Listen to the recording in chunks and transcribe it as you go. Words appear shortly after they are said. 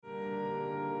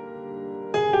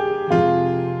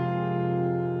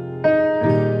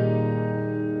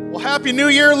Happy New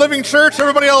Year, Living Church.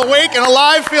 Everybody all awake and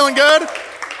alive, feeling good?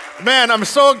 Man, I'm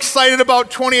so excited about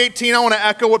 2018. I want to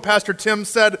echo what Pastor Tim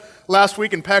said last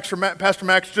week, and Pastor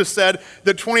Max just said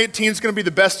that 2018 is going to be the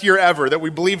best year ever, that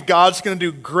we believe God's going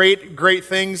to do great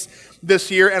things this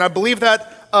year. And I believe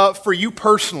that for you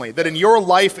personally, that in your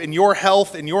life, in your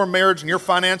health, in your marriage, in your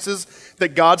finances,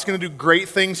 that God's going to do great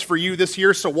things for you this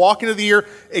year. So walk into the year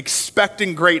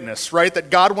expecting greatness, right?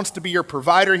 That God wants to be your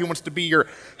provider. He wants to be your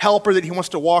helper, that he wants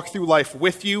to walk through life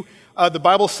with you. The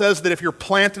Bible says that if you're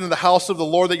planted in the house of the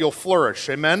Lord, that you'll flourish,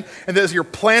 amen? And that as you're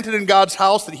planted in God's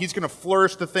house, that he's going to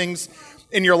flourish the things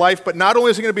in your life. But not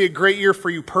only is it going to be a great year for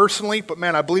you personally, but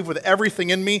man, I believe with everything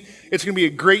in me, it's going to be a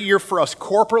great year for us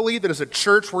corporately, that as a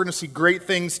church, we're going to see great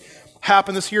things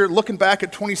happen this year. Looking back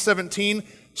at 2017,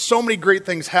 so many great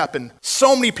things happen.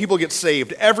 So many people get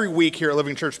saved every week here at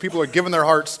Living Church. People are giving their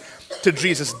hearts to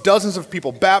Jesus. Dozens of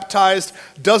people baptized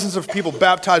with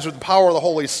the power of the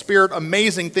Holy Spirit.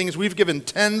 Amazing things. We've given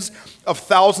tens of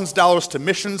thousands of dollars to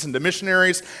missions and to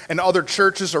missionaries and other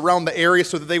churches around the area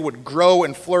so that they would grow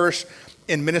and flourish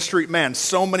in ministry. Man,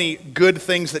 so many good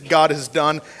things that God has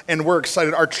done, and we're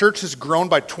excited. Our church has grown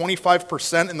by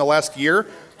 25% in the last year.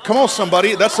 Come on,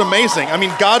 somebody. That's amazing. I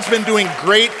mean, God's been doing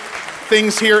great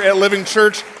things here at Living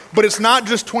Church, but it's not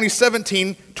just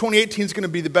 2017. 2018 is going to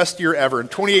be the best year ever. In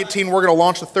 2018, we're going to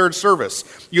launch the third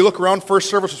service. You look around, first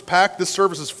service was packed, this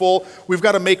service is full. We've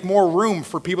got to make more room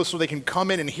for people so they can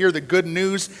come in and hear the good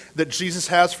news that Jesus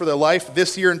has for their life.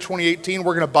 This year in 2018,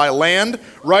 we're going to buy land,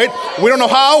 right? We don't know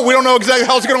how, we don't know exactly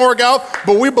how it's going to work out,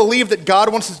 but we believe that God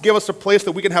wants to give us a place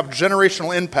that we can have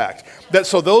generational impact. That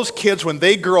so those kids, when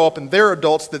they grow up and they're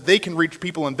adults, that they can reach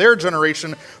people in their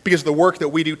generation because of the work that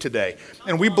we do today.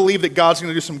 And we believe that God's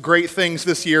going to do some great things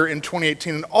this year in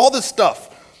 2018. And all the stuff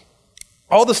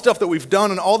that we've done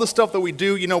and all the stuff that we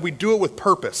do, we do it with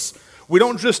purpose. We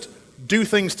don't just do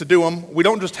things to do them. We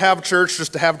don't just have church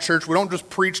just to have church. We don't just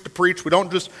preach to preach. We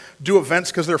don't just do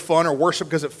events because they're fun or worship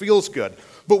because it feels good.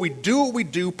 But we do what we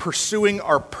do pursuing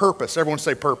our purpose. Everyone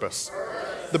say purpose.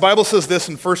 The Bible says this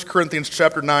in 1 Corinthians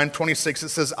chapter 9, 26. It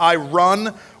says, I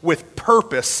run with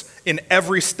purpose in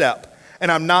every step,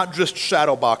 and I'm not just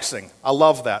shadow boxing. I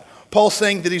love that. Paul's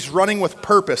saying that he's running with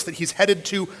purpose, that he's headed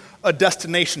to a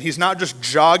destination. He's not just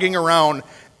jogging around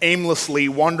aimlessly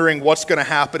wondering what's going to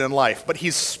happen in life, but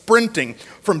he's sprinting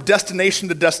from destination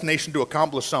to destination to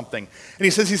accomplish something. And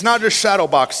he says he's not just shadow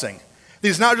boxing.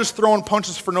 He's not just throwing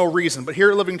punches for no reason, but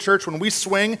here at Living Church, when we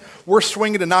swing, we're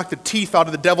swinging to knock the teeth out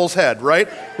of the devil's head, right?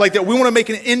 Like that we want to make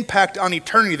an impact on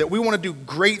eternity, that we want to do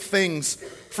great things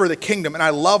for the kingdom. And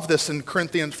I love this in 1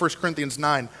 Corinthians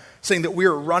 9, saying that we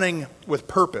are running with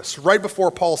purpose. Right before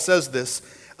Paul says this,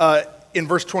 in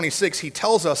verse 26, he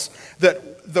tells us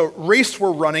that the race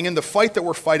we're running and the fight that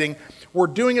we're fighting, we're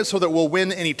doing it so that we'll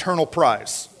win an eternal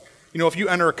prize. If you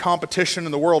enter a competition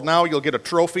in the world now, you'll get a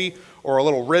trophy or a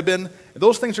little ribbon.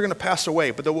 Those things are going to pass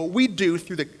away. But that what we do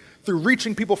through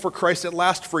reaching people for Christ, it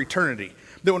lasts for eternity.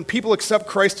 That when people accept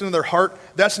Christ into their heart,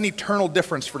 that's an eternal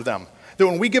difference for them. That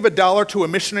when we give $1 to a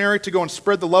missionary to go and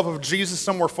spread the love of Jesus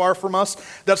somewhere far from us,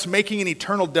 that's making an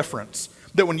eternal difference.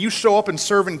 That when you show up and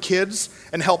serve in kids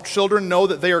and help children know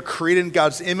that they are created in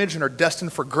God's image and are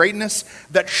destined for greatness,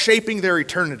 that's shaping their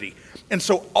eternity. And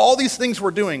so all these things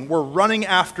we're doing, we're running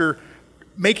after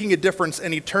making a difference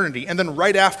in eternity. And then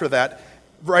right after that,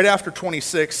 right after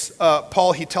 26,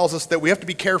 Paul, he tells us that we have to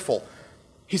be careful.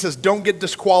 He says, don't get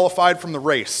disqualified from the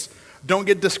race. Don't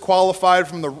get disqualified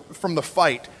from the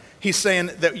fight. He's saying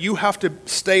that you have to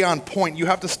stay on point. You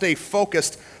have to stay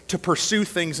focused to pursue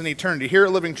things in eternity. Here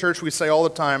at Living Church, we say all the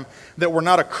time that we're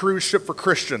not a cruise ship for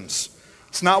Christians.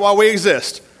 It's not why we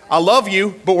exist. I love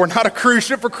you, but we're not a cruise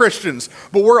ship for Christians.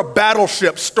 But we're a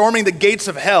battleship storming the gates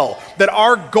of hell. That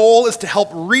our goal is to help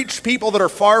reach people that are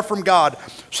far from God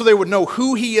so they would know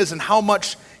who he is and how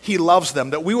much he loves them.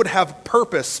 That we would have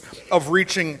purpose of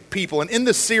reaching people. And in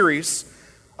this series,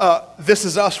 This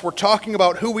Is Us, we're talking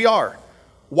about who we are.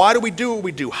 Why do we do what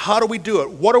we do? How do we do it?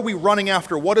 What are we running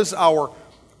after? What is our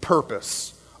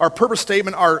purpose? Our purpose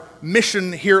statement, our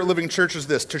mission here at Living Church is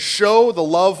this: to show the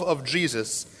love of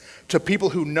Jesus to people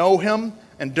who know him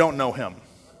and don't know him.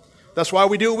 That's why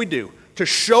we do what we do. To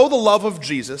show the love of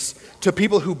Jesus to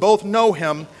people who both know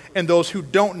him and those who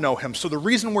don't know him. So the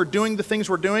reason we're doing the things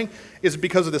we're doing is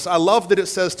because of this. I love that it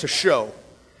says to show.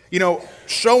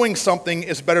 Showing something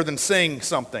is better than saying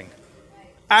something.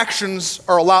 Actions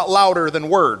are a lot louder than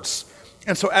words.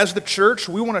 And so as the church,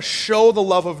 we want to show the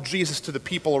love of Jesus to the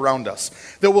people around us,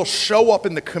 that will show up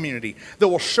in the community, that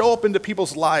will show up into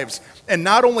people's lives, and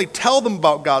not only tell them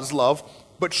about God's love,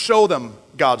 but show them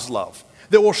God's love,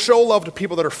 that will show love to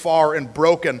people that are far and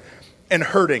broken and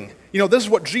hurting You know, this is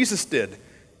what Jesus did.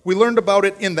 We learned about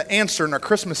it in the answer in our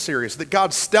Christmas series, that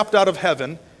God stepped out of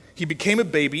heaven, he became a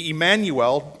baby,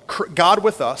 Emmanuel, God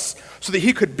with us, so that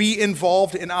he could be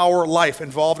involved in our life,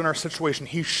 involved in our situation.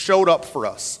 He showed up for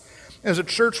us. As a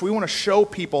church, we want to show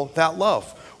people that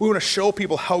love. We want to show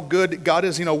people how good God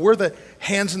is. You know, we're the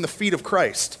hands and the feet of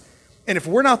Christ. And if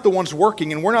we're not the ones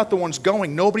working and we're not the ones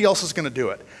going, nobody else is going to do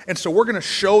it. And so we're going to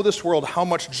show this world how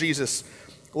much Jesus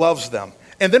loves them.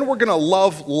 And then we're going to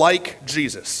love like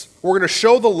Jesus. We're going to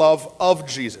show the love of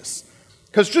Jesus.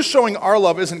 Because just showing our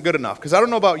love isn't good enough. Because I don't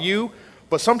know about you,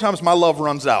 but sometimes my love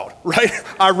runs out, right?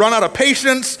 I run out of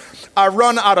patience, I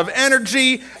run out of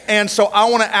energy, and so I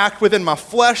want to act within my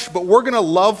flesh, but we're going to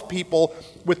love people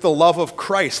with the love of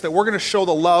Christ, that we're going to show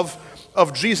the love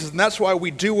of Jesus, and that's why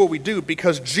we do what we do,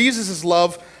 because Jesus'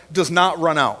 love does not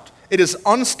run out. It is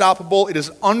unstoppable, it is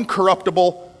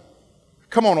uncorruptible.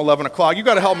 Come on, 11 o'clock, you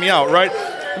got to help me out, right?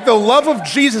 The love of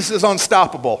Jesus is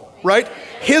unstoppable, right?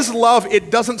 His love,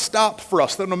 it doesn't stop for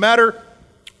us. That no matter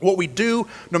what we do,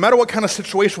 no matter what kind of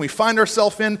situation we find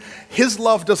ourselves in, his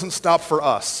love doesn't stop for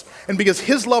us. And because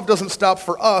his love doesn't stop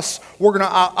for us, we're going to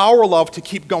our love to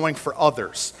keep going for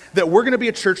others. That we're going to be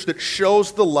a church that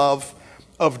shows the love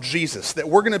of Jesus. That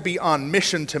we're going to be on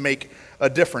mission to make a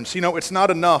difference. You know, it's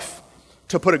not enough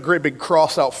to put a great big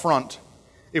cross out front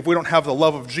if we don't have the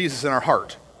love of Jesus in our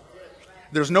heart.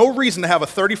 There's no reason to have a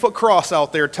 30-foot cross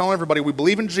out there telling everybody we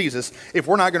believe in Jesus if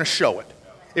we're not going to show it.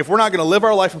 If we're not going to live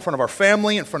our life in front of our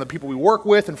family, in front of people we work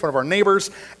with, in front of our neighbors,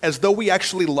 as though we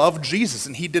actually love Jesus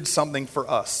and he did something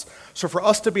for us. So for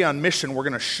us to be on mission, we're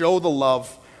going to show the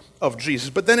love of Jesus.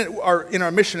 But then in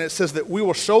our mission, it says that we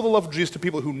will show the love of Jesus to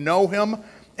people who know him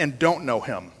and don't know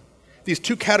him. These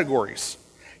two categories.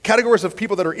 Categories of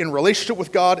people that are in relationship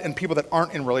with God and people that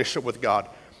aren't in relationship with God.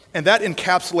 And that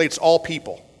encapsulates all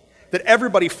people. That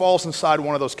everybody falls inside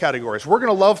one of those categories. We're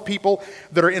going to love people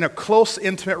that are in a close,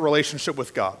 intimate relationship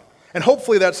with God. And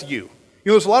hopefully that's you. You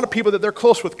know, there's a lot of people that they're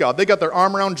close with God. They got their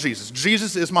arm around Jesus.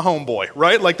 Jesus is my homeboy,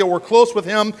 right? Like that we're close with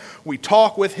him. We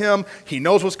talk with him. He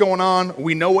knows what's going on.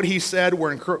 We know what he said.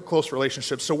 We're in close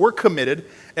relationships. So we're committed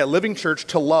at Living Church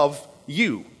to love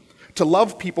you, to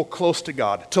love people close to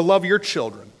God, to love your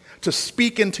children, to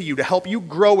speak into you, to help you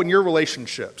grow in your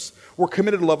relationships. We're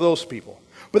committed to love those people.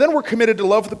 But then we're committed to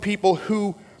love the people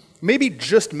who maybe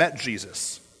just met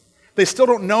Jesus. They still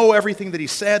don't know everything that he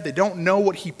said. They don't know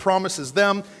what he promises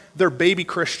them. They're baby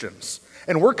Christians.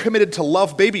 And we're committed to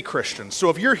love baby Christians. So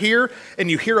if you're here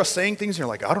and you hear us saying things and you're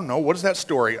like, I don't know, what is that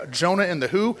story? Jonah and the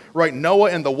who, right?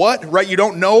 Noah and the what, right? You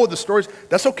don't know the stories.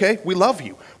 That's okay. We love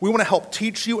you. We want to help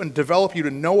teach you and develop you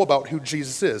to know about who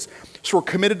Jesus is. So we're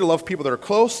committed to love people that are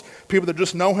close, people that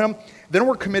just know him. Then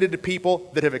we're committed to people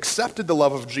that have accepted the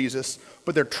love of Jesus,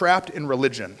 but they're trapped in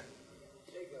religion.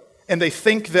 And they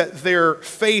think that their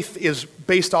faith is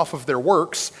based off of their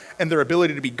works and their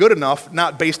ability to be good enough,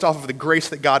 not based off of the grace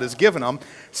that God has given them.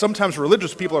 Sometimes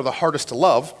religious people are the hardest to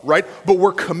love, right? But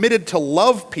we're committed to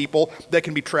love people that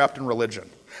can be trapped in religion.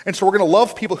 And so we're going to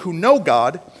love people who know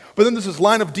God, but then there's this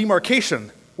line of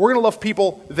demarcation. We're going to love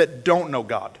people that don't know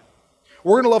God.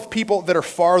 We're going to love people that are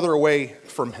farther away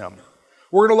from him.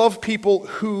 We're going to love people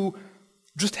who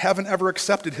just haven't ever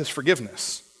accepted his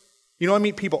forgiveness. You know, I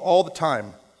meet people all the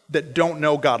time that don't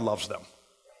know God loves them.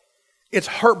 It's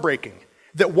heartbreaking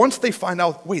that once they find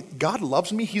out, wait, God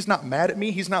loves me? He's not mad at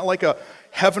me? He's not like a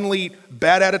heavenly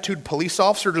bad attitude police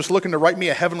officer just looking to write me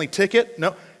a heavenly ticket?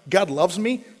 No, God loves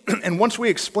me. And once we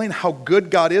explain how good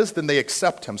God is, then they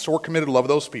accept him. So we're committed to love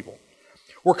those people.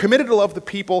 We're committed to love the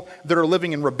people that are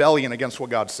living in rebellion against what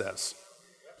God says.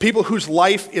 People whose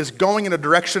life is going in a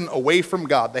direction away from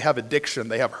God. They have addiction,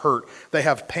 they have hurt, they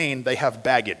have pain, they have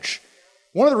baggage.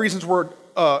 One of the reasons we're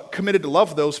committed to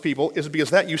love those people is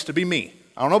because that used to be me.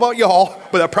 I don't know about y'all,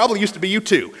 but that probably used to be you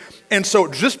too. And so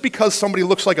just because somebody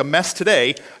looks like a mess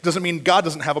today doesn't mean God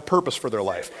doesn't have a purpose for their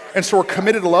life. And so we're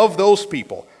committed to love those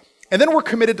people. And then we're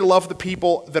committed to love the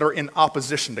people that are in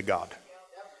opposition to God.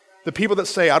 The people that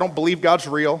say, I don't believe God's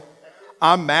real.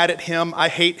 I'm mad at him. I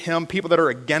hate him. People that are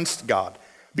against God.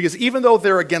 Because even though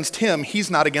they're against him,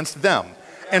 he's not against them.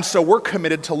 And so we're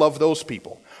committed to love those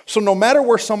people. So no matter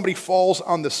where somebody falls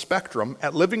on the spectrum,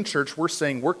 at Living Church, we're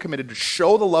saying we're committed to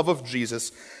show the love of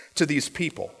Jesus to these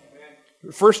people.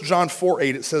 1 John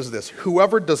 4:8, it says this,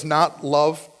 whoever does not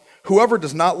love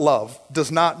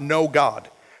does not know God,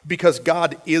 because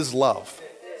God is love.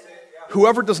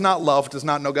 Whoever does not love does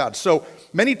not know God. So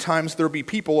many times there'll be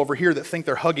people over here that think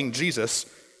they're hugging Jesus,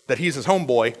 that he's his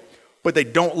homeboy, but they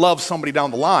don't love somebody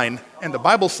down the line. And the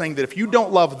Bible's saying that if you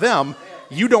don't love them,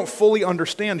 you don't fully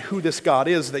understand who this God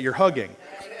is that you're hugging.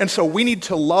 And so we need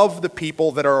to love the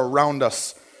people that are around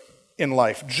us in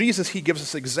life. Jesus, he gives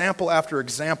us example after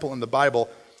example in the Bible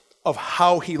of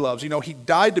how he loves. You know, he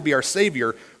died to be our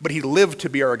Savior, but he lived to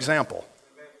be our example.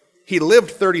 He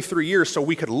lived 33 years so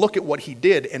we could look at what he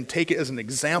did and take it as an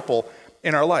example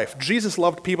in our life. Jesus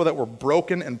loved people that were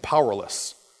broken and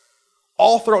powerless.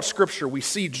 All throughout Scripture, we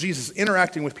see Jesus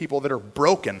interacting with people that are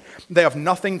broken. They have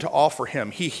nothing to offer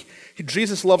him.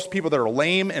 Jesus loves people that are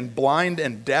lame and blind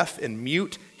and deaf and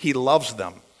mute. He loves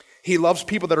them. He loves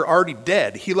people that are already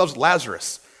dead. He loves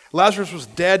Lazarus. Lazarus was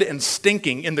dead and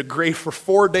stinking in the grave for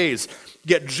 4 days,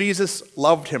 yet Jesus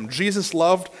loved him. Jesus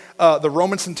loved the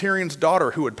Roman centurion's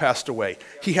daughter who had passed away.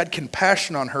 He had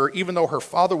compassion on her, even though her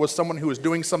father was someone who was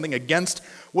doing something against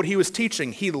what he was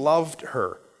teaching. He loved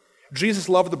her. Jesus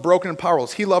loved the broken and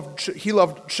powerless. He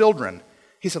loved children.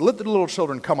 He said, "Let the little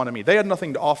children come unto me." They had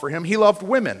nothing to offer him. He loved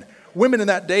women. Women in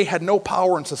that day had no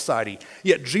power in society,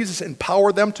 yet Jesus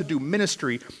empowered them to do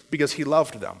ministry because he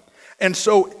loved them. And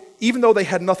so, even though they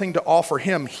had nothing to offer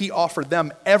him, he offered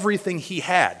them everything he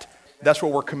had. That's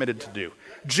what we're committed to do.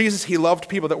 Jesus, he loved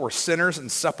people that were sinners and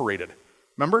separated.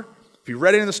 Remember? If you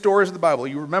read any of the stories of the Bible,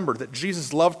 you remember that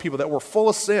Jesus loved people that were full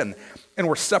of sin and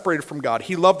were separated from God.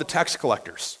 He loved the tax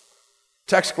collectors.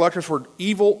 Tax collectors were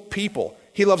evil people.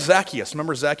 He loved Zacchaeus.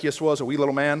 Remember Zacchaeus was a wee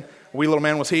little man? A wee little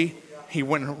man was he? He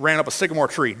went and ran up a sycamore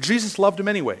tree. Jesus loved him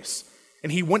anyways.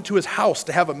 And he went to his house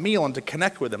to have a meal and to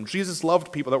connect with him. Jesus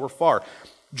loved people that were far.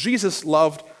 Jesus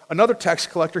loved another tax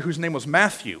collector whose name was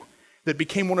Matthew, that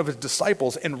became one of his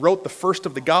disciples and wrote the first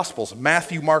of the Gospels,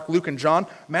 Matthew, Mark, Luke, and John.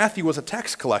 Matthew was a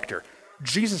tax collector.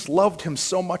 Jesus loved him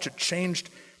so much it changed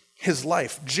his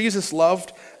life. Jesus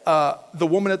loved the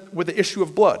woman with the issue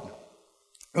of blood.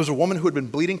 It was a woman who had been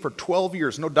bleeding for 12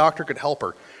 years. No doctor could help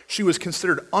her. She was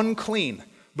considered unclean,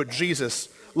 but Jesus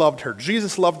loved her.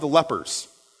 Jesus loved the lepers.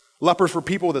 Lepers were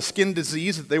people with a skin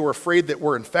disease that they were afraid that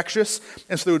were infectious,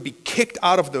 and so they would be kicked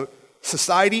out of the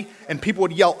society, and people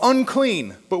would yell,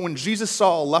 "Unclean!" But when Jesus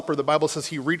saw a leper, the Bible says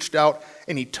he reached out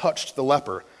and he touched the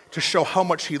leper to show how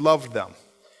much he loved them.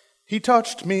 He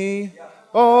touched me.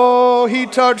 Oh, he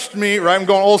touched me. Right? I'm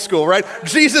going old school, right?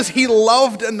 Jesus, he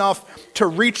loved enough to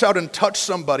reach out and touch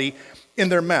somebody in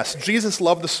their mess. Jesus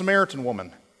loved the Samaritan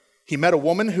woman. He met a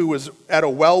woman who was at a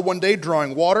well one day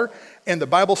drawing water, and the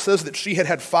Bible says that she had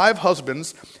had 5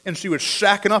 husbands, and she was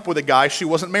shacking up with a guy she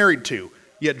wasn't married to.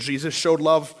 Yet Jesus showed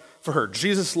love for her.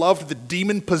 Jesus loved the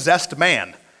demon-possessed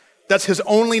man. That's his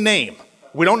only name.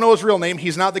 We don't know his real name.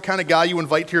 He's not the kind of guy you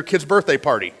invite to your kid's birthday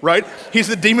party, right? He's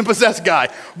the demon-possessed guy.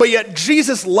 But yet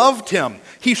Jesus loved him.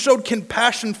 He showed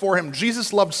compassion for him.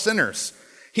 Jesus loved sinners.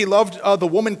 He loved the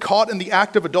woman caught in the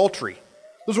act of adultery.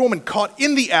 There's a woman caught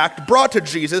in the act, brought to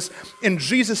Jesus, and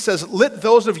Jesus says, "Let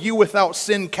those of you without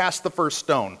sin cast the first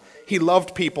stone." He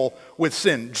loved people with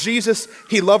sin. Jesus,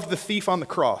 he loved the thief on the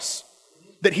cross,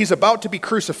 that he's about to be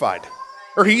crucified,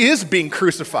 or he is being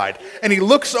crucified, and he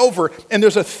looks over, and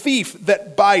there's a thief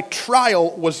that by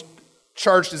trial was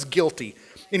charged as guilty.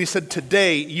 And he said,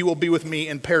 "Today you will be with me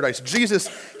in paradise." Jesus,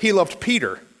 he loved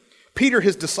Peter. Peter,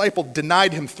 his disciple,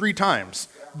 denied him 3 times,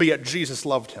 but yet Jesus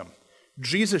loved him.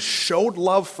 Jesus showed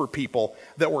love for people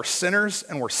that were sinners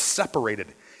and were separated,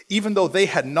 even though they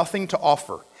had nothing to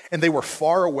offer and they were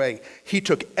far away. He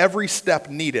took every step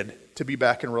needed to be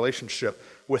back in relationship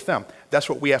with them. That's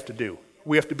what we have to do.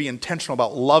 We have to be intentional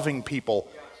about loving people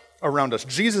around us.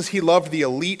 Jesus, he loved the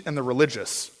elite and the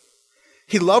religious.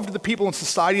 He loved the people in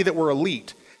society that were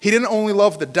elite. He didn't only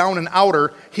love the down and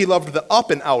outer, he loved the up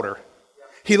and outer.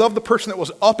 He loved the person that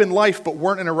was up in life but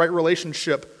weren't in a right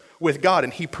relationship with God,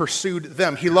 and he pursued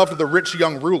them. He loved the rich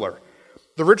young ruler.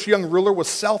 The rich young ruler was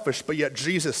selfish, but yet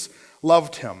Jesus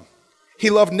loved him.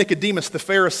 He loved Nicodemus the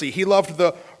Pharisee. He loved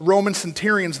the Roman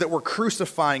centurions that were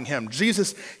crucifying him.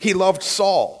 Jesus, he loved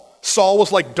Saul. Saul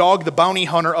was like Dog the bounty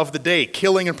hunter of the day,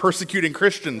 killing and persecuting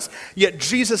Christians. Yet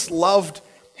Jesus loved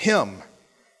him.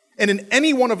 And in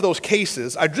any one of those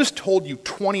cases, I just told you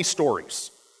 20 stories.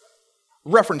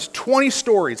 Reference 20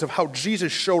 stories of how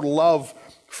Jesus showed love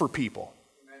for people.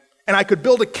 And I could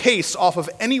build a case off of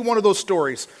any one of those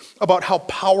stories about how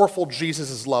powerful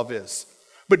Jesus' love is.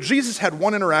 But Jesus had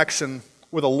one interaction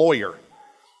with a lawyer.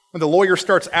 And the lawyer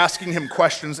starts asking him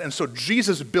questions, and so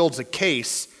Jesus builds a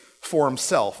case for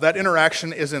himself. That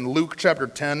interaction is in Luke chapter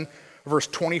 10, verse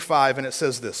 25, and it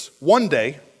says this: "One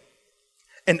day,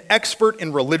 an expert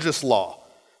in religious law,"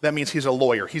 that means he's a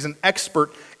lawyer, he's an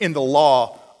expert in the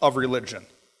law of religion.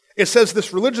 It says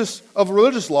this religious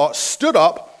law stood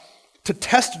up to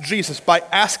test Jesus by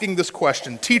asking this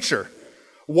question: "Teacher,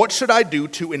 what should I do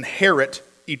to inherit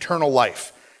eternal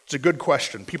life?" It's a good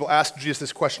question. People ask Jesus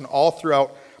this question all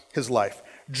throughout his life.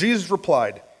 Jesus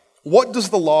replied, "What does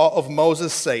the law of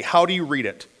Moses say? How do you read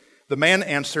it?" The man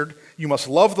answered, "You must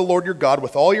love the Lord your God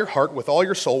with all your heart, with all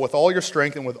your soul, with all your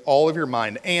strength, and with all of your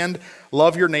mind, and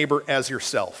love your neighbor as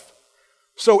yourself."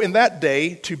 So in that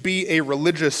day, to be a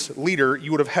religious leader,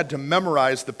 you would have had to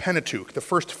memorize the Pentateuch, the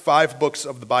first 5 books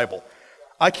of the Bible.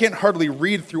 I can't hardly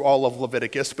read through all of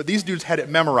Leviticus, but these dudes had it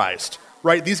memorized,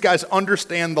 right? These guys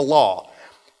understand the law.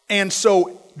 And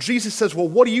so Jesus says, well,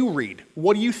 what do you read?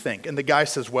 What do you think? And the guy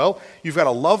says, well, you've got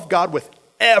to love God with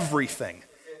everything.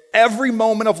 Every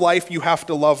moment of life you have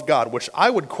to love God, which I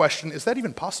would question, is that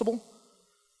even possible?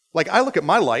 Like, I look at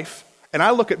my life, and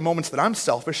I look at moments that I'm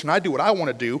selfish, and I do what I want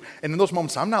to do, and in those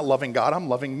moments I'm not loving God, I'm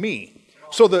loving me.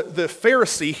 So the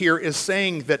Pharisee here is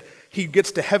saying that he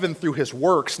gets to heaven through his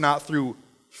works, not through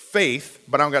faith,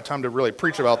 but I don't got time to really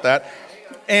preach about that.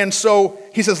 And so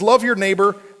he says, love your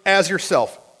neighbor as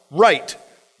yourself. Right,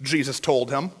 Jesus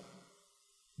told him.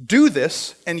 Do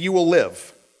this, and you will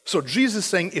live. So Jesus is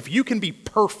saying, if you can be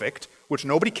perfect, which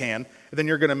nobody can, then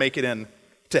you're going to make it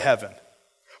into heaven.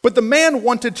 But the man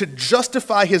wanted to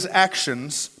justify his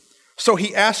actions, so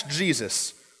he asked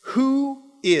Jesus, who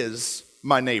is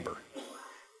my neighbor?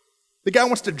 The guy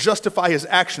wants to justify his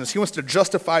actions. He wants to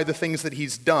justify the things that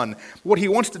he's done. What he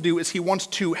wants to do is he wants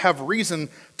to have reason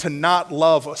to not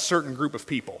love a certain group of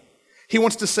people. He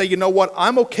wants to say, you know what,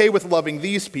 I'm okay with loving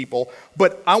these people,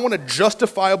 but I want a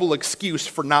justifiable excuse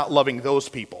for not loving those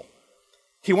people.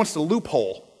 He wants to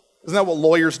loophole. Isn't that what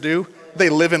lawyers do? They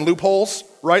live in loopholes,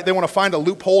 right? They want to find a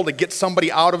loophole to get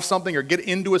somebody out of something or get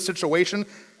into a situation.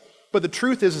 But the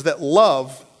truth is that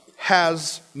love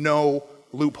has no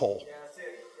loophole.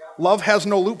 Love has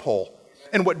no loophole.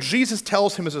 And what Jesus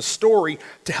tells him is a story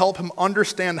to help him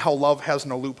understand how love has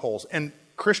no loopholes. And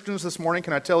Christians this morning,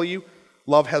 can I tell you,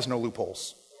 love has no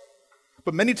loopholes.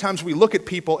 But many times we look at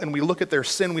people and we look at their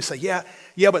sin, we say, yeah,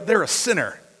 but they're a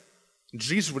sinner.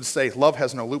 Jesus would say, love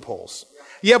has no loopholes.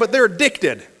 Yeah, but they're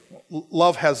addicted.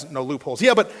 Love has no loopholes.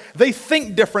 Yeah, but they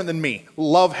think different than me.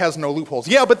 Love has no loopholes.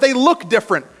 Yeah, but they look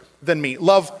different than me.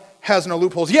 Love has no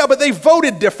loopholes. Yeah, but they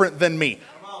voted different than me.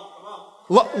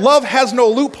 Love has no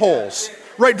loopholes.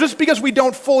 Right, just because we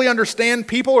don't fully understand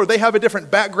people or they have a different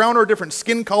background or a different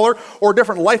skin color or a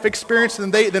different life experience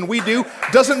than we do,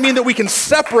 doesn't mean that we can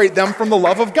separate them from the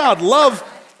love of God. Love,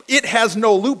 it has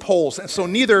no loopholes, and so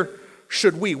neither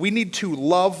should we. We need to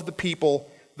love the people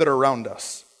that are around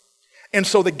us. And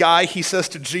so the guy, he says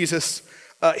to Jesus,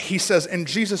 he says, and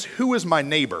Jesus, who is my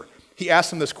neighbor? He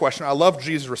asked him this question. I love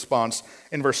Jesus' response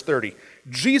in verse 30.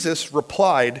 Jesus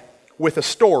replied with a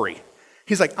story.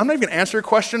 He's like, I'm not even going to answer your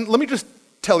question. Let me just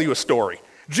tell you a story.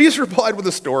 Jesus replied with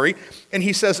a story, and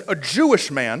he says, a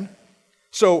Jewish man,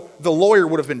 so the lawyer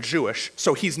would have been Jewish,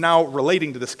 so he's now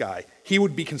relating to this guy. He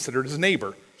would be considered his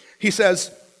neighbor. He says,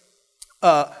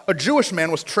 a Jewish man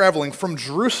was traveling from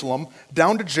Jerusalem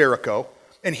down to Jericho,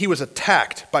 and he was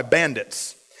attacked by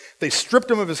bandits. They stripped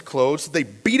him of his clothes, they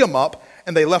beat him up,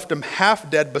 and they left him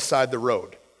half dead beside the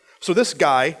road. So this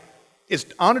guy is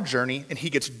on a journey, and he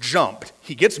gets jumped.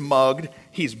 He gets mugged.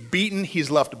 He's beaten. He's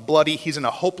left bloody. He's in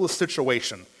a hopeless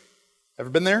situation. Ever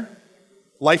been there?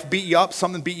 Life beat you up.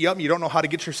 Something beat you up. And you don't know how to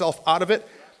get yourself out of it.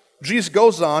 Jesus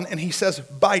goes on, and he says,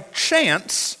 by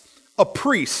chance, a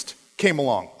priest came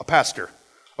along, a pastor,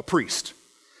 a priest.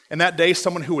 And that day,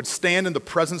 someone who would stand in the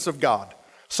presence of God,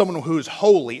 someone who is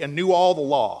holy and knew all the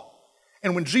law.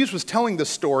 And when Jesus was telling this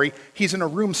story, he's in a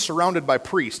room surrounded by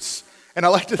priests. And I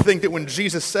like to think that when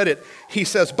Jesus said it, he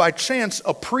says, by chance,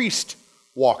 a priest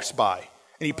walks by.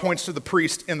 And he points to the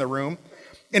priest in the room.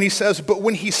 And he says, but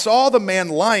when he saw the man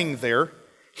lying there,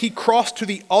 he crossed to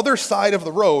the other side of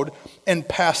the road and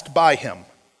passed by him.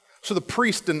 So the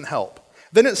priest didn't help.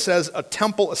 Then it says a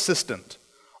temple assistant.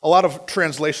 A lot of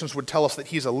translations would tell us that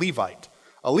he's a Levite.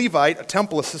 A Levite, a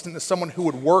temple assistant, is someone who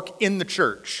would work in the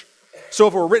church. So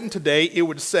if it were written today, it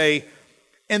would say,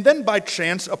 and then by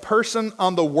chance, a person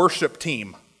on the worship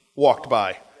team walked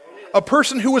by. A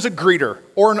person who was a greeter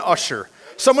or an usher.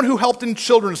 Someone who helped in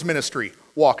children's ministry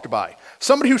walked by.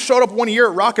 Somebody who showed up one year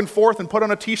at Rock and Forth and put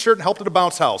on a t-shirt and helped at a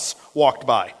bounce house walked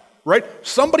by. Right?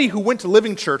 Somebody who went to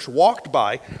Living Church walked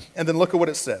by, and then look at what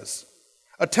it says.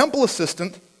 A temple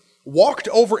assistant walked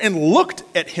over and looked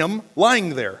at him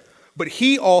lying there, but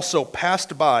he also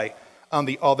passed by on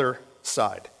the other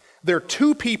side. There are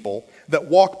two people that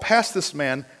walk past this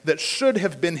man that should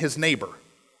have been his neighbor.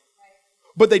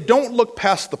 But they don't look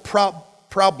past the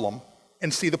problem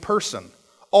and see the person.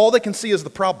 All they can see is the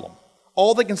problem.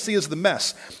 All they can see is the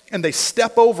mess. And they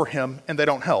step over him and they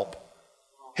don't help.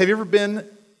 Have you ever been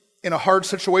in a hard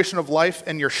situation of life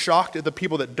and you're shocked at the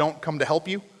people that don't come to help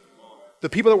you? The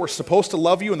people that were supposed to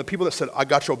love you and the people that said, I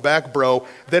got your back, bro,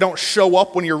 they don't show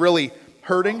up when you're really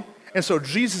hurting. And so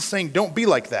Jesus is saying, don't be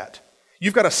like that.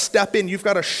 You've got to step in. You've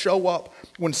got to show up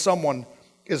when someone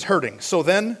is hurting. So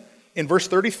then, in verse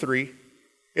 33,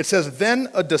 it says, then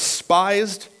a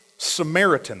despised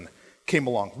Samaritan came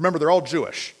along. Remember, they're all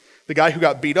Jewish. The guy who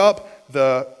got beat up,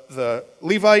 the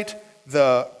Levite,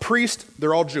 the priest,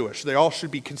 they're all Jewish. They all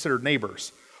should be considered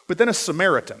neighbors. But then a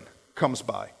Samaritan comes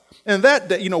by. And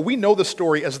that, we know the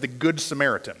story as the Good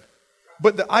Samaritan.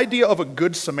 But the idea of a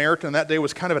Good Samaritan in that day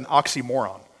was kind of an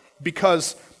oxymoron,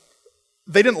 because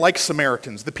they didn't like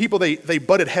Samaritans. The people, they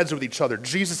butted heads with each other.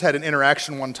 Jesus had an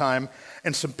interaction one time,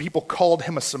 and some people called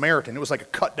him a Samaritan. It was like a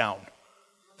cut down.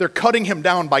 They're cutting him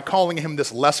down by calling him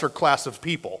this lesser class of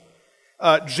people.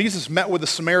 Jesus met with a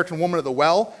Samaritan woman at the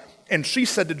well, and she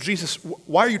said to Jesus,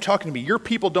 why are you talking to me? Your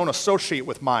people don't associate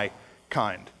with my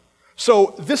kind.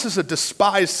 So this is a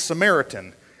despised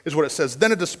Samaritan, is what it says.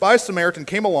 Then a despised Samaritan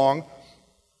came along,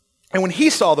 and when he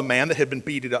saw the man that had been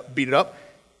beat up,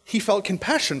 he felt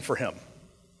compassion for him.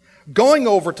 Going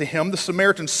over to him, the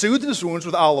Samaritan soothed his wounds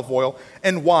with olive oil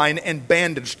and wine and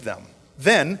bandaged them.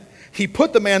 Then he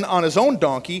put the man on his own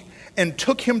donkey and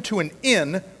took him to an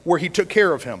inn where he took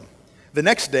care of him. The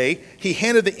next day, he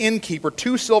handed the innkeeper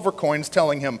 2 silver coins,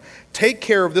 telling him, take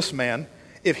care of this man.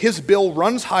 If his bill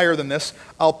runs higher than this,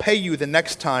 I'll pay you the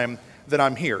next time that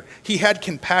I'm here. He had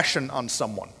compassion on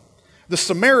someone. The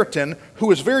Samaritan, who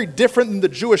was very different than the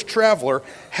Jewish traveler,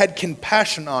 had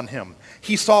compassion on him.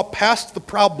 He saw past the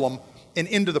problem and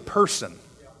into the person.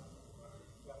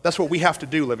 That's what we have to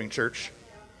do, Living Church.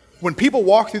 When people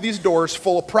walk through these doors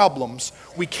full of problems,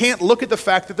 we can't look at the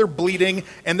fact that they're bleeding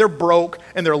and they're broke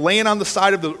and they're laying on the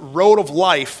side of the road of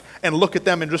life and look at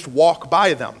them and just walk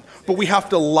by them. But we have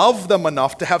to love them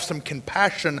enough to have some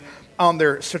compassion on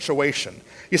their situation.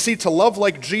 You see, to love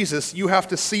like Jesus, you have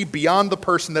to see beyond the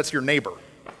person that's your neighbor.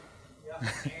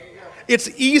 It's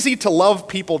easy to love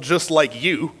people just like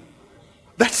you.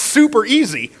 That's super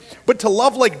easy. But to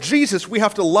love like Jesus, we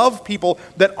have to love people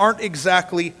that aren't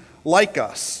exactly like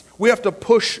us. We have to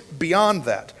push beyond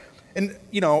that. And,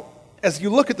 as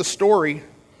you look at the story,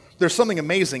 there's something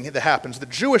amazing that happens. The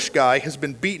Jewish guy has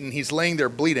been beaten. He's laying there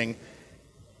bleeding.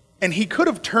 And he could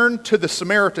have turned to the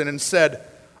Samaritan and said,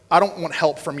 I don't want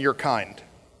help from your kind.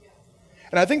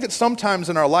 And I think that sometimes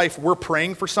in our life, we're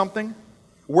praying for something.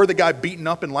 We're the guy beaten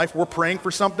up in life. We're praying for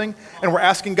something, and we're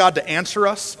asking God to answer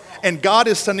us. And God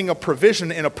is sending a provision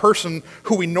in a person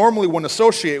who we normally wouldn't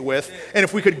associate with. And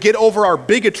if we could get over our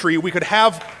bigotry, we could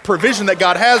have provision that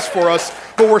God has for us.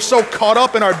 But we're so caught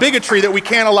up in our bigotry that we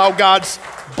can't allow God's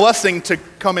blessing to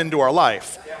come into our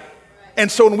life.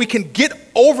 And so when we can get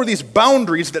over these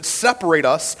boundaries that separate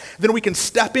us, then we can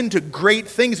step into great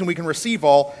things and we can receive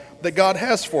all that God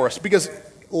has for us. Because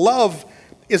love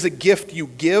is a gift you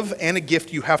give and a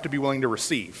gift you have to be willing to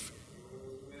receive.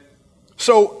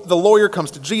 So the lawyer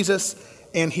comes to Jesus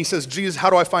and he says, Jesus, how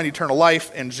do I find eternal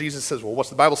life? And Jesus says, well, what's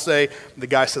the Bible say? The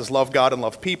guy says, love God and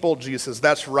love people. Jesus says,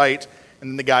 that's right.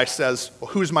 And then the guy says,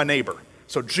 well, who's my neighbor?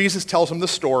 So Jesus tells him the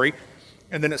story,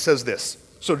 and then it says this.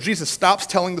 So Jesus stops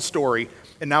telling the story,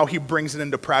 and now he brings it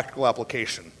into practical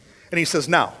application. And he says,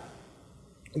 now,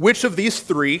 which of these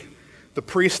three, the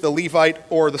priest, the Levite,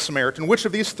 or the Samaritan, which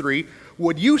of these three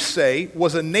would you say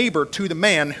was a neighbor to the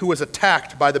man who was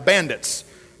attacked by the bandits?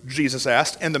 Jesus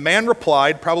asked. And the man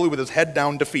replied, probably with his head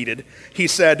down, defeated. He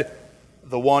said,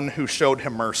 the one who showed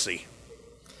him mercy.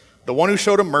 The one who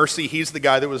showed him mercy, he's the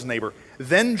guy that was neighbor.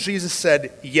 Then Jesus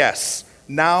said, yes,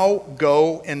 now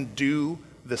go and do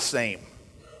the same.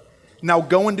 Now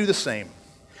go and do the same.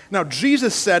 Now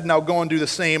Jesus said, now go and do the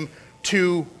same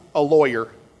to a lawyer,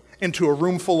 and to a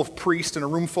room full of priests and a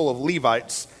room full of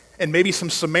Levites, and maybe some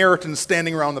Samaritans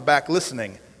standing around the back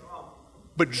listening.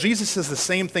 But Jesus says the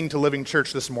same thing to Living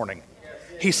Church this morning.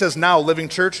 He says, now, Living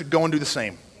Church, go and do the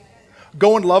same.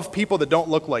 Go and love people that don't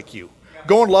look like you.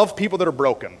 Go and love people that are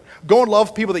broken. Go and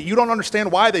love people that you don't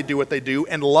understand why they do what they do,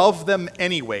 and love them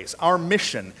anyways. Our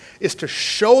mission is to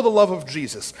show the love of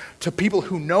Jesus to people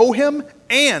who know him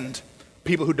and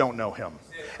people who don't know him.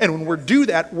 And when we do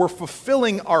that, we're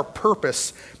fulfilling our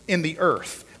purpose in the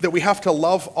earth, that we have to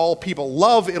love all people.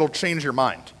 Love, it'll change your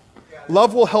mind.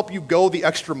 Love will help you go the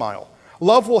extra mile.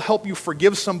 Love will help you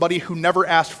forgive somebody who never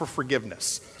asked for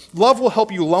forgiveness. Love will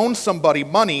help you loan somebody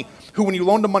money who, when you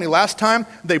loaned them money last time,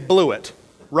 they blew it,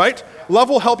 right? Love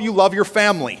will help you love your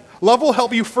family. Love will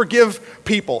help you forgive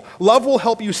people. Love will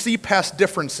help you see past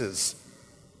differences.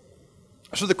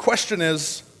 So the question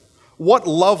is, what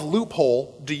love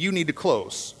loophole do you need to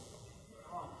close?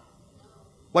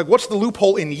 Like, what's the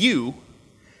loophole in you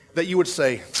that you would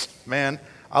say, man,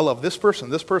 I love this person,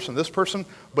 this person, this person,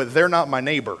 but they're not my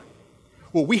neighbor?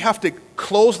 Well, we have to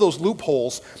close those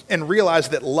loopholes and realize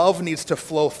that love needs to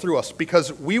flow through us,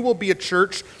 because we will be a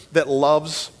church that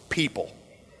loves people.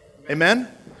 Amen?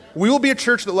 We will be a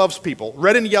church that loves people.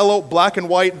 Red and yellow, black and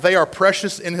white, they are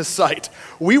precious in His sight.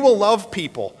 We will love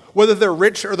people. Whether they're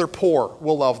rich or they're poor,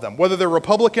 we'll love them. Whether they're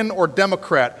Republican or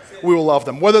Democrat, we will love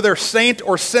them. Whether they're saint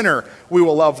or sinner, we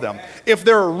will love them. If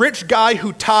they're a rich guy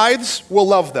who tithes, we'll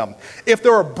love them. If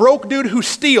they're a broke dude who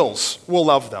steals, we'll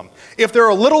love them. If they're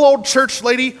a little old church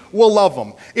lady, we'll love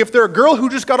them. If they're a girl who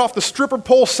just got off the stripper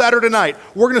pole Saturday night,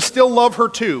 we're going to still love her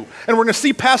too. And we're going to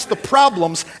see past the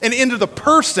problems and into the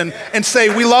person and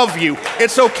say, we love you.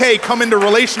 It's okay. Come into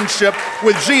relationship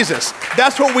with Jesus.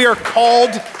 That's what we are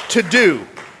called to do.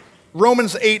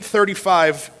 Romans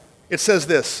 8:35, it says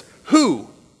this, who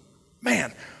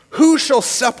shall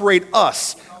separate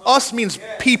us? Us means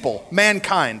people,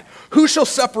 mankind. Who shall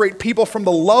separate people from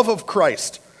the love of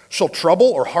Christ? Shall trouble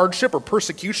or hardship or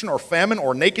persecution or famine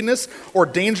or nakedness or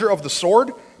danger of the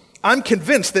sword? I'm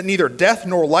convinced that neither death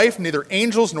nor life, neither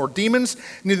angels nor demons,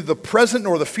 neither the present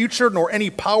nor the future, nor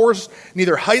any powers,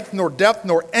 neither height nor depth,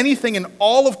 nor anything in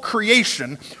all of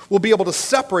creation will be able to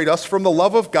separate us from the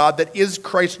love of God that is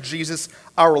Christ Jesus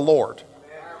our Lord.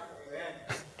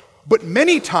 Amen. But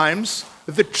many times,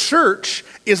 the church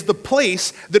is the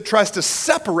place that tries to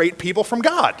separate people from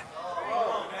God.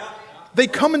 They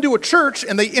come into a church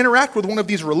and they interact with one of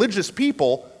these religious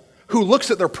people who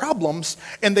looks at their problems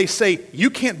and they say, you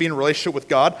can't be in a relationship with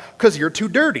God because you're too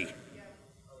dirty.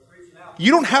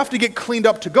 You don't have to get cleaned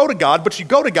up to go to God, but you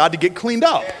go to God to get cleaned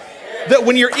up. That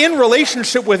when you're in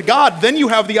relationship with God, then you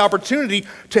have the opportunity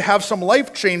to have some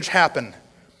life change happen.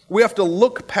 We have to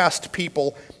look past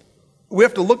people. We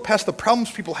have to look past the problems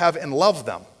people have and love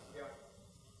them.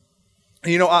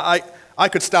 And you know, I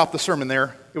could stop the sermon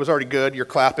there. It was already good. You're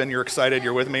clapping, you're excited,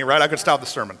 you're with me, right? I could stop the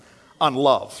sermon on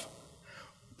love.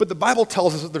 But the Bible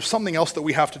tells us that there's something else that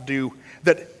we have to do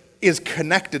that is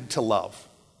connected to love.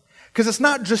 Because it's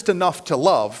not just enough to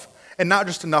love and not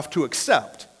just enough to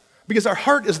accept. Because our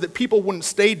heart is that people wouldn't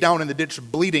stay down in the ditch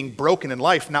bleeding, broken in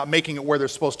life, not making it where they're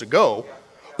supposed to go,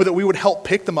 but that we would help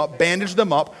pick them up, bandage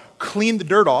them up, clean the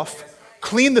dirt off,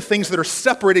 clean the things that are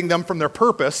separating them from their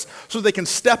purpose so they can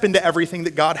step into everything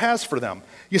that God has for them.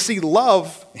 You see,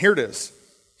 love, here it is,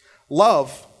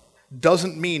 love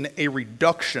doesn't mean a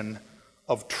reduction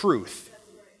of truth.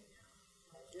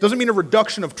 Doesn't mean a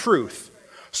reduction of truth.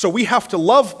 So we have to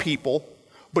love people,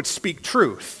 but speak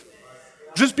truth.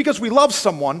 Just because we love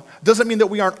someone doesn't mean that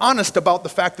we aren't honest about the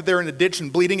fact that they're in a ditch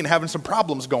and bleeding and having some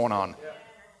problems going on.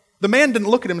 The man didn't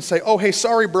look at him and say, oh, hey,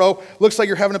 sorry, bro. Looks like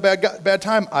you're having a bad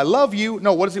time. I love you.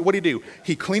 No, what did he do?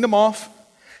 He cleaned him off.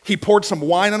 He poured some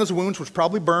wine on his wounds, which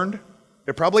probably burned.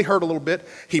 It probably hurt a little bit.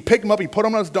 He picked him up, he put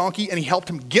him on his donkey, and he helped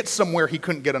him get somewhere he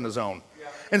couldn't get on his own.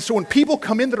 And so when people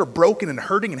come in that are broken and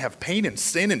hurting and have pain and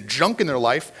sin and junk in their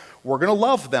life, we're going to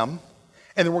love them,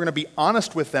 and then we're going to be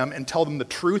honest with them and tell them the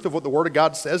truth of what the Word of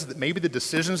God says, that maybe the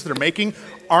decisions they're making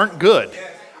aren't good.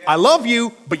 I love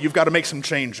you, but you've got to make some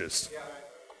changes.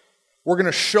 We're going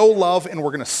to show love and we're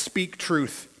going to speak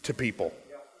truth to people.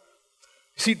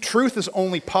 See, truth is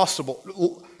only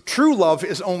possible, true love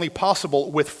is only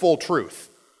possible with full truth.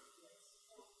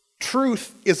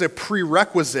 Truth is a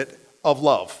prerequisite of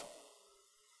love.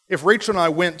 If Rachel and I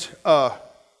went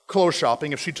clothes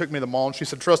shopping, if she took me to the mall and she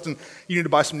said, Tristan, you need to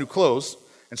buy some new clothes.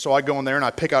 And so I go in there and I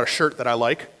pick out a shirt that I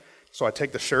like. So I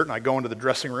take the shirt and I go into the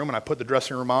dressing room and I put the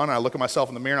dressing room on and I look at myself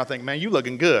in the mirror and I think, man, you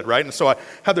looking good, right? And so I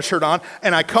have the shirt on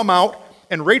and I come out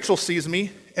and Rachel sees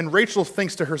me and Rachel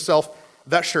thinks to herself,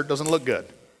 that shirt doesn't look good.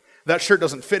 That shirt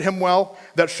doesn't fit him well.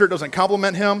 That shirt doesn't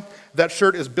compliment him. That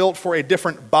shirt is built for a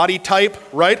different body type,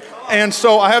 right? And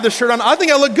so I have this shirt on. I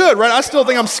think I look good, right? I still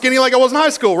think I'm skinny like I was in high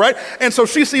school, right? And so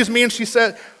she sees me and she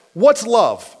said, what's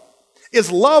love?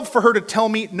 Is love for her to tell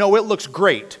me, no, it looks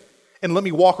great, and let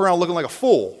me walk around looking like a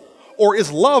fool? Or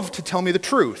is love to tell me the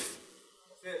truth?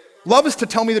 Love is to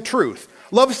tell me the truth.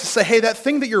 Love is to say, hey, that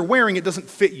thing that you're wearing, it doesn't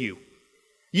fit you.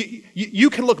 You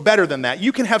can look better than that.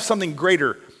 You can have something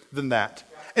greater than that.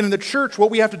 And in the church,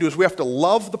 what we have to do is we have to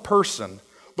love the person,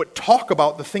 but talk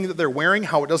about the thing that they're wearing,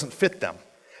 how it doesn't fit them.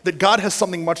 That God has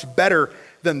something much better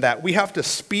than that. We have to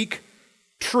speak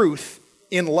truth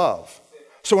in love.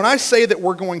 So when I say that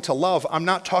we're going to love, I'm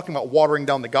not talking about watering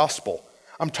down the gospel.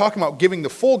 I'm talking about giving the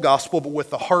full gospel, but with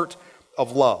the heart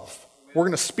of love. We're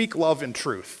going to speak love in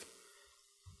truth.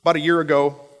 About a year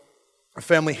ago, a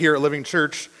family here at Living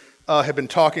Church had been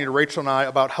talking to Rachel and I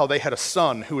about how they had a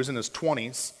son who was in his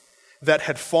 20s that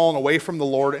had fallen away from the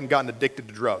Lord and gotten addicted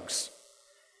to drugs.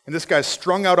 And this guy's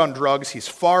strung out on drugs. He's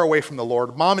far away from the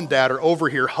Lord. Mom and dad are over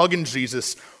here hugging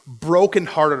Jesus,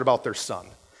 brokenhearted about their son.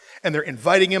 And they're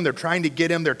inviting him, they're trying to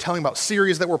get him, they're telling him about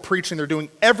series that we're preaching, they're doing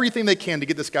everything they can to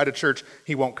get this guy to church.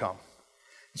 He won't come.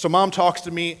 So mom talks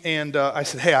to me, and I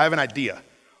said, hey, I have an idea.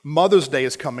 Mother's Day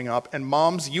is coming up, and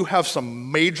moms, you have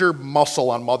some major muscle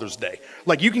on Mother's Day.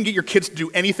 Like, you can get your kids to do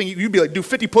anything. You'd be like, do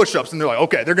 50 push-ups, and they're like,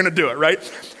 okay, they're going to do it, right?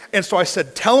 And so I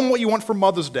said, tell them what you want for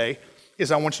Mother's Day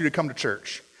is I want you to come to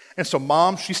church. And so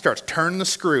mom, she starts turning the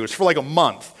screws for like a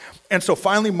month. And so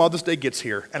finally Mother's Day gets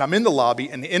here, and I'm in the lobby,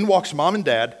 and in walks mom and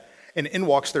dad, and in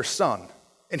walks their son.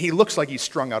 And he looks like he's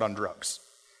strung out on drugs.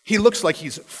 He looks like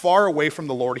he's far away from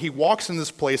the Lord. He walks in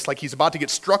this place like he's about to get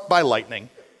struck by lightning.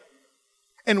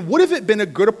 And would have it been a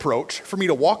good approach for me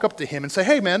to walk up to him and say,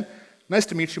 hey man, nice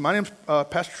to meet you. My name's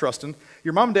Pastor Trustin.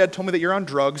 Your mom and dad told me that you're on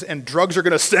drugs, and drugs are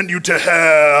going to send you to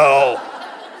hell.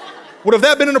 Would have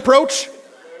that been an approach?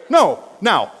 No.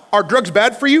 Now, are drugs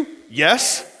bad for you?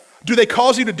 Yes. Do they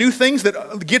cause you to do things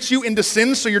that gets you into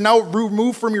sin so you're now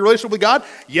removed from your relationship with God?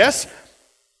 Yes.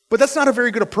 But that's not a very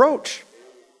good approach.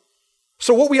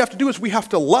 So what we have to do is we have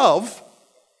to love,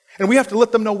 and we have to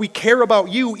let them know we care about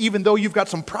you even though you've got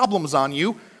some problems on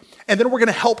you, and then we're going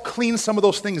to help clean some of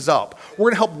those things up.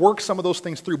 We're going to help work some of those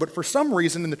things through. But for some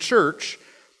reason in the church,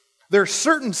 there are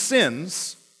certain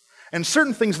sins and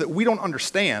certain things that we don't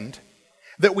understand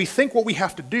that we think what we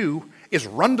have to do is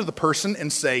run to the person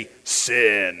and say,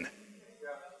 sin.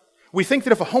 We think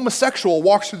that if a homosexual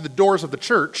walks through the doors of the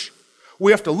church,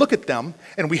 we have to look at them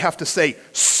and we have to say,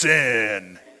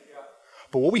 sin.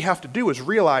 But what we have to do is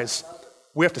realize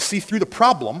we have to see through the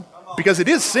problem, because it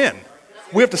is sin.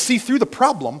 We have to see through the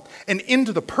problem and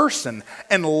into the person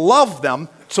and love them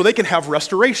so they can have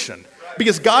restoration.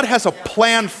 Because God has a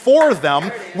plan for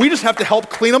them. We just have to help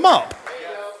clean them up.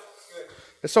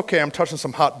 It's okay, I'm touching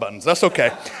some hot buttons. That's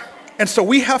okay. And so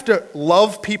we have to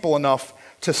love people enough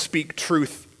to speak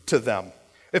truth to them.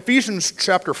 Ephesians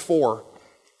chapter 4,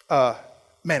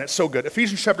 man, it's so good.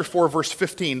 Ephesians chapter 4, verse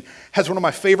 15 has one of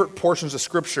my favorite portions of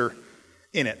scripture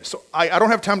in it. So I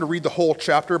don't have time to read the whole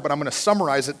chapter, but I'm going to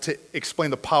summarize it to explain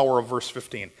the power of verse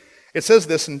 15. It says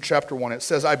this in chapter 1. It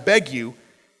says, I beg you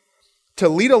to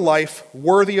lead a life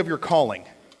worthy of your calling.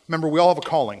 Remember, we all have a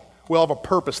calling. We all have a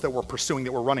purpose that we're pursuing,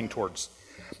 that we're running towards.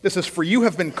 This is, for you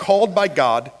have been called by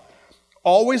God.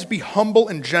 Always be humble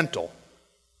and gentle.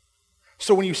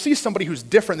 So when you see somebody who's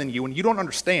different than you and you don't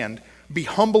understand, be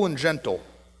humble and gentle.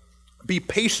 Be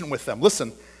patient with them.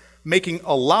 Listen, making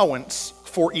allowance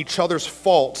for each other's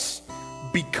faults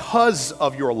because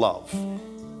of your love.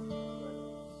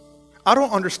 I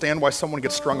don't understand why someone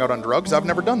gets strung out on drugs. I've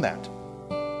never done that.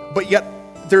 But yet,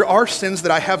 there are sins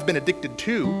that I have been addicted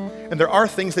to, and there are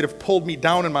things that have pulled me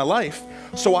down in my life.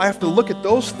 So I have to look at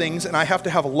those things, and I have to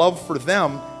have love for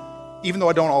them, even though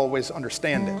I don't always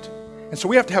understand it. And so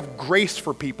we have to have grace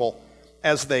for people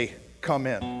as they come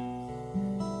in.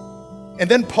 And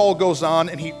then Paul goes on,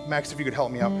 and Max, if you could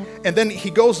help me out. And then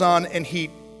he goes on and he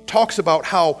talks about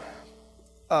how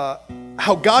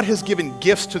God has given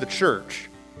gifts to the church.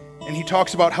 And he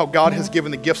talks about how God has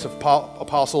given the gifts of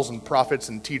apostles and prophets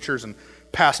and teachers and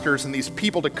pastors and these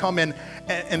people to come in,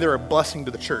 and they're a blessing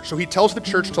to the church. So he tells the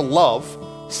church to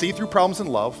love, see through problems in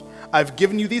love. I've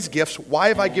given you these gifts. Why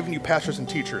have I given you pastors and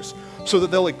teachers? So that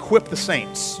they'll equip the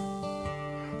saints.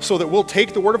 So that we'll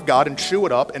take the word of God and chew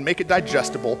it up and make it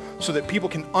digestible so that people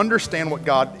can understand what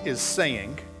God is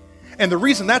saying. And the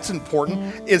reason that's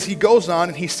important is he goes on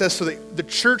and he says so that the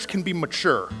church can be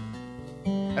mature.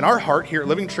 And our heart here at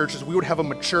Living Church is we would have a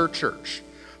mature church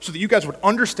so that you guys would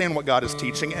understand what God is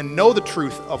teaching and know the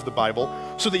truth of the Bible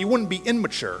so that you wouldn't be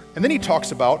immature. And then he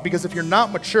talks about, because if you're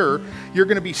not mature, you're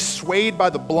going to be swayed by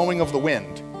the blowing of the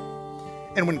wind.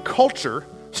 And when culture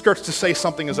starts to say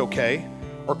something is okay,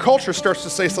 or culture starts to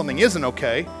say something isn't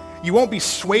okay, you won't be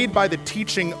swayed by the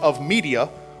teaching of media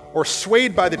or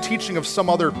swayed by the teaching of some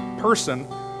other person,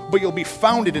 but you'll be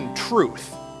founded in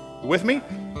truth. You with me?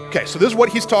 Okay, so this is what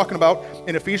he's talking about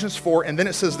in Ephesians 4, and then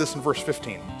it says this in verse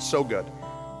 15. So good.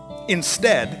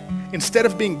 Instead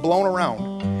of being blown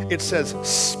around, it says,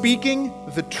 speaking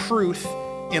the truth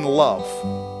in love.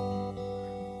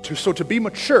 So to be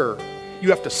mature,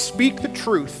 you have to speak the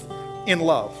truth in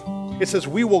love. It says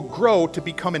we will grow to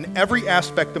become in every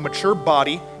aspect the mature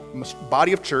body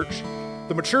of church,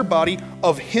 the mature body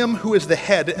of him who is the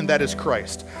head, and that is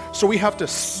Christ. So we have to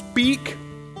speak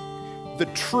the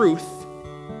truth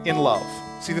in love.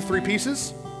 See the three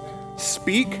pieces?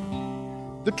 Speak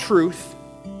the truth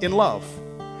in love.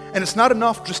 And it's not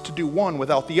enough just to do one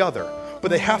without the other, but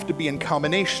they have to be in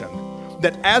combination.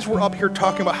 That as we're up here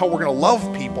talking about how we're going to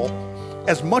love people,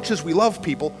 as much as we love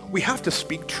people, we have to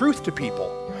speak truth to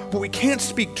people. But we can't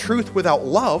speak truth without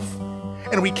love,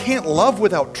 and we can't love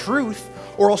without truth,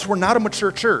 or else we're not a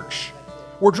mature church.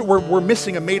 we're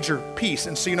missing a major piece.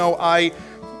 And so,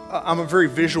 I'm a very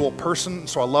visual person,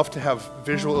 so I love to have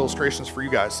visual illustrations for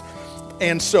you guys.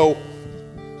 And so,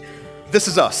 this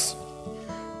is us.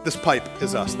 This pipe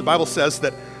is us. The Bible says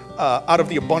that out of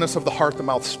the abundance of the heart, the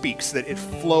mouth speaks, that it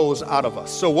flows out of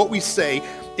us. So what we say,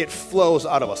 it flows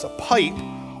out of us. A pipe,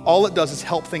 all it does is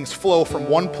help things flow from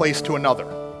one place to another.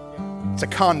 It's a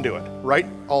conduit, right?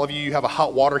 All of you have a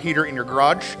hot water heater in your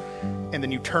garage, and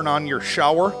then you turn on your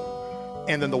shower,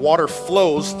 and then the water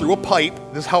flows through a pipe.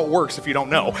 This is how it works if you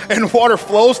don't know. And water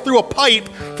flows through a pipe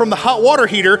from the hot water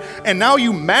heater, and now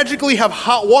you magically have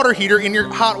hot water in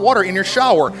your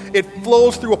shower. It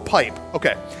flows through a pipe.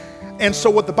 Okay. And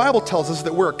so what the Bible tells us is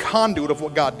that we're a conduit of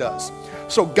what God does.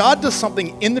 So God does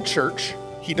something in the church,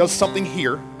 he does something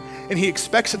here, and he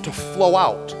expects it to flow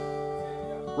out.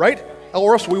 Right?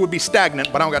 Or else we would be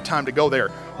stagnant, but I don't got time to go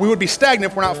there. We would be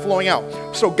stagnant if we're not flowing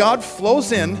out. So God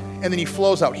flows in, and then he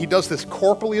flows out. He does this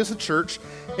corporally as a church,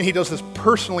 and he does this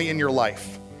personally in your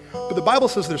life. But the Bible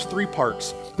says there's three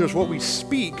parts. There's what we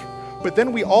speak, but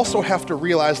then we also have to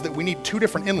realize that we need two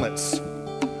different inlets.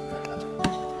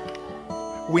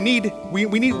 We need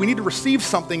to receive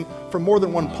something from more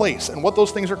than one place. And what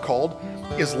those things are called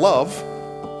is love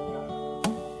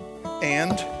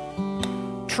and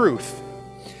truth.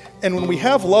 And when we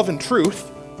have love and truth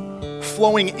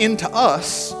flowing into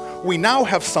us, we now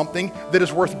have something that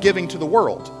is worth giving to the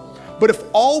world. But if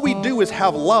all we do is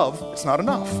have love, it's not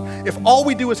enough. If all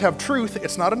we do is have truth,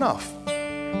 it's not enough.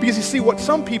 Because you see, what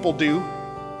some people do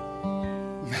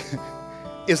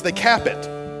is they cap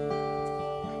it.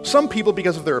 Some people,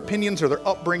 because of their opinions or their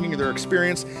upbringing or their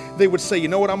experience, they would say, you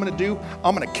know what I'm going to do?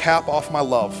 I'm going to cap off my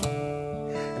love.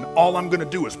 And all I'm going to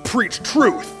do is preach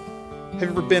truth. Have you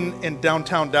ever been in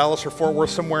downtown Dallas or Fort Worth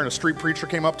somewhere and a street preacher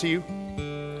came up to you?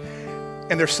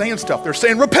 And they're saying stuff. They're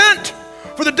saying, repent,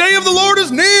 for the day of the Lord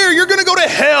is near. You're going to go to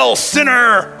hell,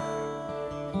 sinner.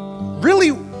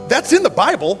 Really, that's in the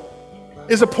Bible.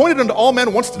 Is appointed unto all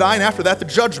men once to die, and after that the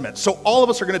judgment. So all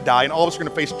of us are going to die, and all of us are going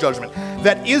to face judgment.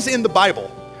 That is in the Bible.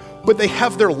 But they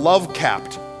have their love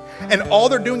capped. And all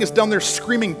they're doing is down there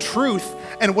screaming truth.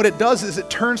 And what it does is it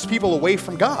turns people away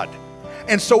from God.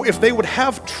 And so if they would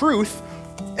have truth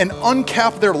and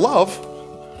uncap their love,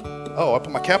 I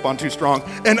put my cap on too strong,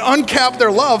 and uncap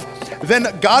their love, then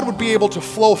God would be able to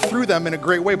flow through them in a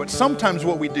great way. But sometimes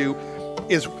what we do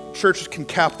is churches can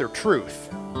cap their truth.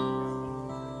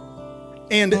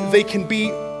 And they can be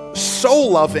so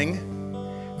loving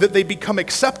that they become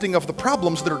accepting of the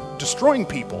problems that are destroying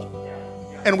people.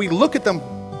 And we look at them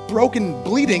broken,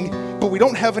 bleeding, but we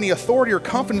don't have any authority or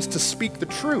confidence to speak the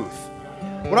truth.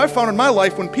 What I've found in my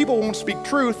life, when people won't speak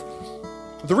truth,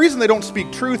 the reason they don't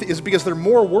speak truth is because they're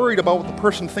more worried about what the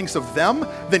person thinks of them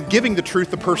than giving the truth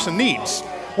the person needs.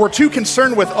 We're too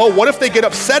concerned with, what if they get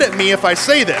upset at me if I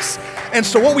say this? And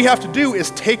so what we have to do is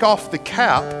take off the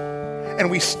cap, and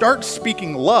we start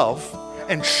speaking love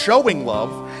and showing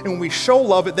love. And when we show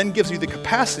love, it then gives you the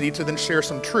capacity to then share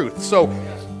some truth. So,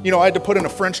 I had to put in a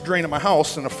French drain at my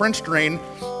house, and a French drain,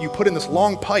 you put in this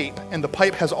long pipe, and the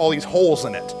pipe has all these holes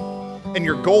in it. And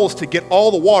your goal is to get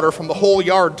all the water from the whole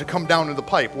yard to come down into the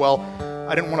pipe. Well,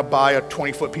 I didn't want to buy a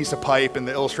 20-foot piece of pipe, and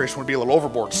the illustration would be a little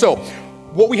overboard. So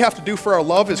what we have to do for our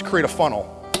love is create a funnel.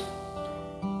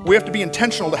 We have to be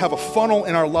intentional to have a funnel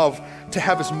in our love, to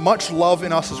have as much love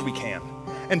in us as we can,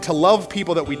 and to love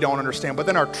people that we don't understand. But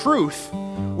then our truth,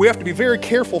 we have to be very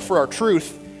careful for our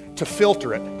truth to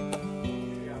filter it.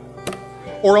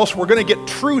 Or else we're going to get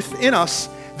truth in us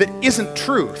that isn't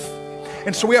truth.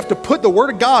 And so we have to put the Word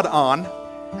of God on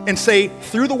and say,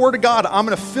 through the Word of God, I'm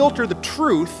going to filter the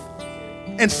truth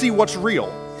and see what's real.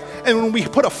 And when we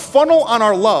put a funnel on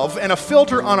our love and a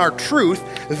filter on our truth,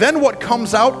 then what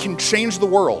comes out can change the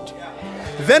world.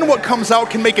 Then what comes out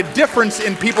can make a difference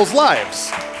in people's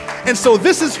lives. And so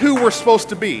this is who we're supposed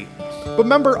to be. But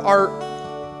remember,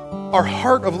 our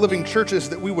heart of Living Church is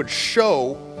that we would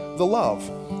show the love.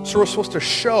 So we're supposed to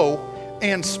show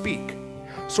and speak.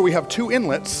 So we have two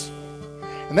inlets,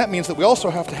 and that means that we also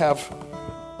have to have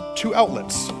two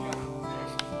outlets.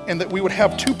 And that we would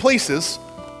have two places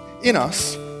in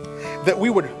us that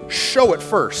we would show it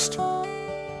first.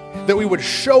 That we would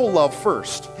show love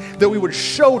first. That we would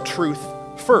show truth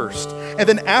first. And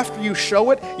then after you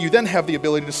show it, you then have the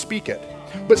ability to speak it.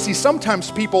 But see, sometimes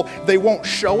people, they won't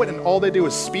show it, and all they do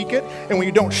is speak it. And when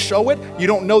you don't show it, you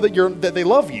don't know that they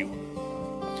love you.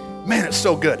 Man, it's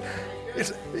so good.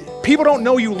 People don't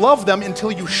know you love them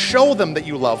until you show them that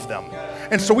you love them.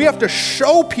 And so we have to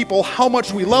show people how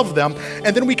much we love them,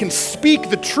 and then we can speak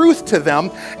the truth to them,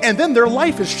 and then their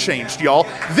life is changed, y'all.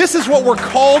 This is what we're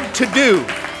called to do.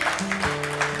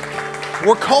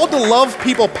 We're called to love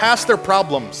people past their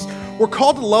problems. We're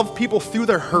called to love people through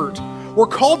their hurt. We're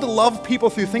called to love people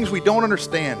through things we don't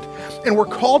understand. And we're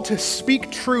called to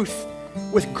speak truth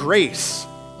with grace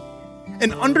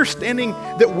and understanding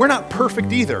that we're not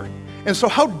perfect either. And so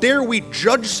how dare we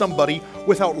judge somebody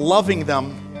without loving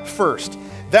them first?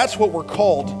 That's what we're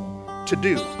called to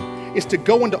do, is to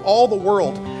go into all the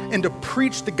world and to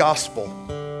preach the gospel.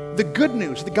 The good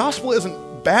news. The gospel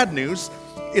isn't bad news.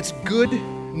 It's good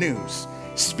news.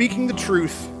 Speaking the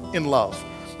truth in love.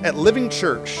 At Living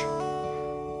Church,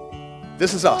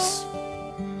 this is us.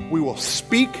 We will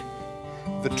speak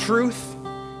the truth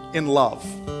in love.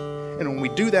 And when we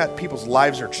do that, people's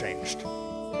lives are changed. You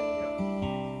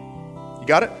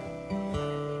got it?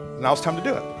 Now it's time to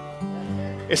do it.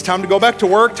 It's time to go back to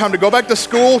work, time to go back to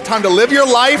school, time to live your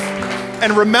life,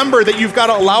 and remember that you've got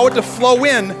to allow it to flow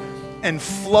in and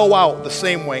flow out the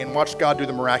same way and watch God do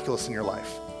the miraculous in your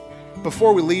life.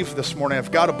 Before we leave this morning,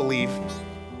 I've got to believe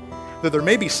that there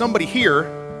may be somebody here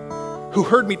who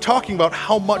heard me talking about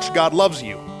how much God loves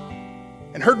you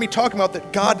and heard me talking about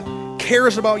that God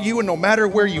cares about you, and no matter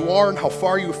where you are and how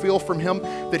far you feel from him,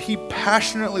 that he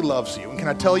passionately loves you. And can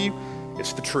I tell you,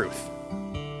 it's the truth.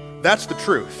 That's the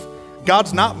truth.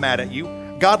 God's not mad at you.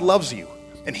 God loves you.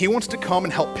 And he wants to come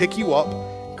and help pick you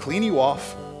up, clean you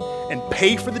off, and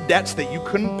pay for the debts that you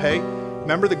couldn't pay.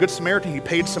 Remember the Good Samaritan? He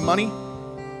paid some money.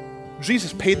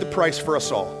 Jesus paid the price for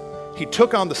us all. He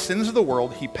took on the sins of the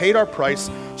world. He paid our price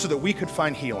so that we could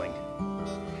find healing.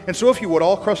 And so if you would,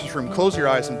 all across this room, close your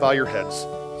eyes and bow your heads.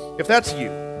 If that's you,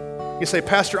 you say,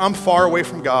 Pastor, I'm far away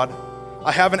from God.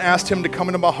 I haven't asked him to come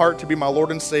into my heart to be my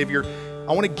Lord and Savior.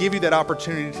 I want to give you that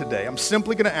opportunity today. I'm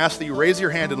simply going to ask that you raise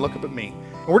your hand and look up at me.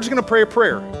 And we're just going to pray a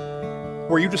prayer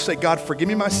where you just say, God, forgive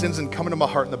me my sins and come into my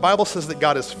heart. And the Bible says that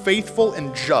God is faithful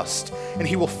and just, and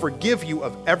he will forgive you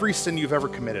of every sin you've ever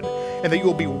committed, and that you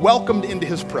will be welcomed into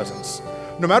his presence.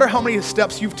 No matter how many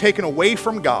steps you've taken away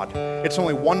from God, it's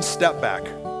only one step back.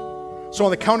 So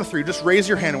on the count of three, just raise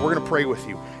your hand and we're going to pray with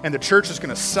you. And the church is going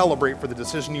to celebrate for the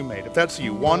decision you made. If that's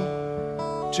you,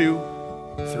 1, 2,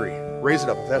 3. Raise it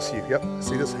up if that's you. Yep, I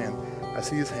see this hand. I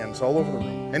see his hands all over the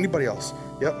room. Anybody else?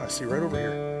 Yep, I see right over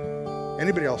here.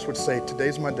 Anybody else would say,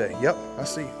 today's my day. Yep, I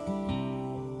see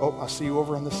you. Oh, I see you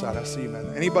over on this side. I see you,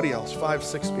 man. Anybody else? 5,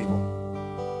 6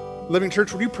 people. Living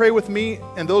Church, would you pray with me?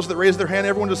 And those that raise their hand,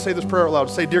 everyone just say this prayer out loud.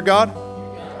 Say, Dear God,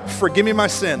 forgive me my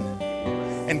sin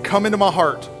and come into my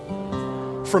heart.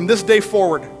 From this day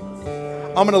forward,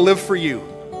 I'm going to live for you.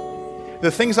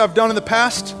 The things I've done in the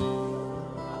past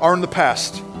are in the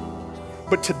past.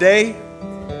 But today,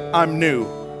 I'm new.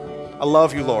 I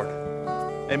love you, Lord.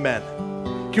 Amen.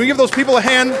 Can we give those people a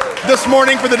hand this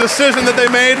morning for the decision that they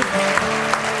made?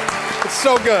 It's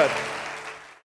so good.